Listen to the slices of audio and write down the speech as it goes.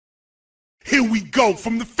Here we go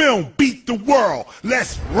from the film Beat the World.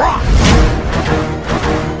 Let's rock!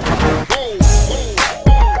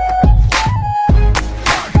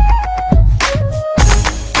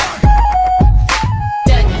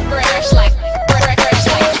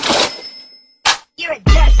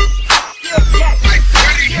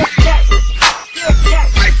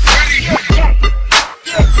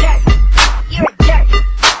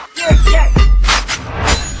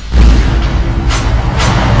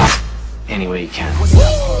 Anyway you can. What's up,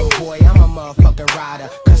 homeboy? I'm a motherfucking rider.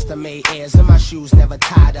 Custom made airs and my shoes never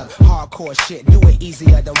tied up. Hardcore shit, do it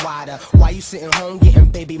easier than wider. Why you sitting home getting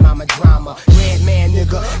baby mama drama? Red man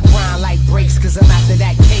nigga, grind like brakes, cause I'm after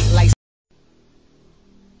that cake like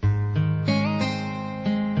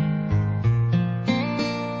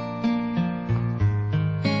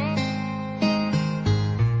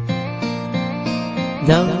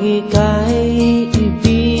nang ika'y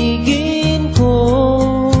ibigin ko,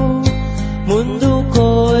 mundo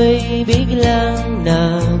ko'y biglang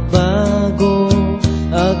nagbago.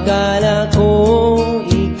 Akala ko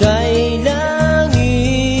ika'y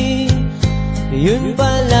langit, yun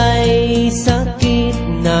pala'y sakit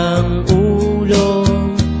ng ulo.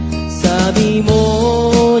 Sabi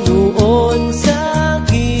mo noon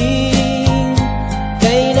sa'kin,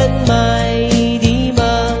 kailan may di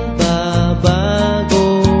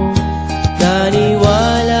magbabago.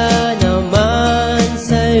 Naniwala naman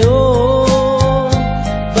sa'yo,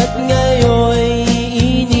 ba't ngayon'y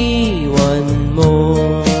iniwan mo?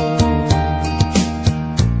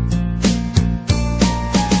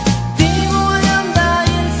 Di mo alam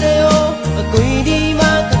dahil sa'yo ako'y di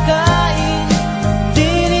makakain, di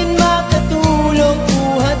rin makatulog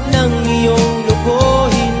buhat ng iyong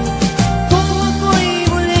lokohin. Kung ako'y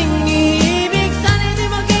muling iibig, sana'y di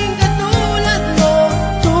maging katulad mo,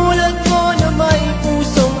 tulad mo na may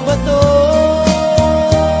pusong bato.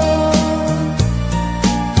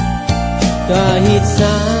 Kahit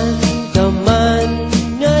saan ka man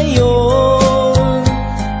ngayon,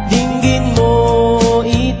 dinggin mo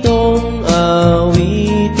itong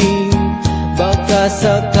awitin. Baka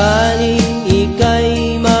sakaling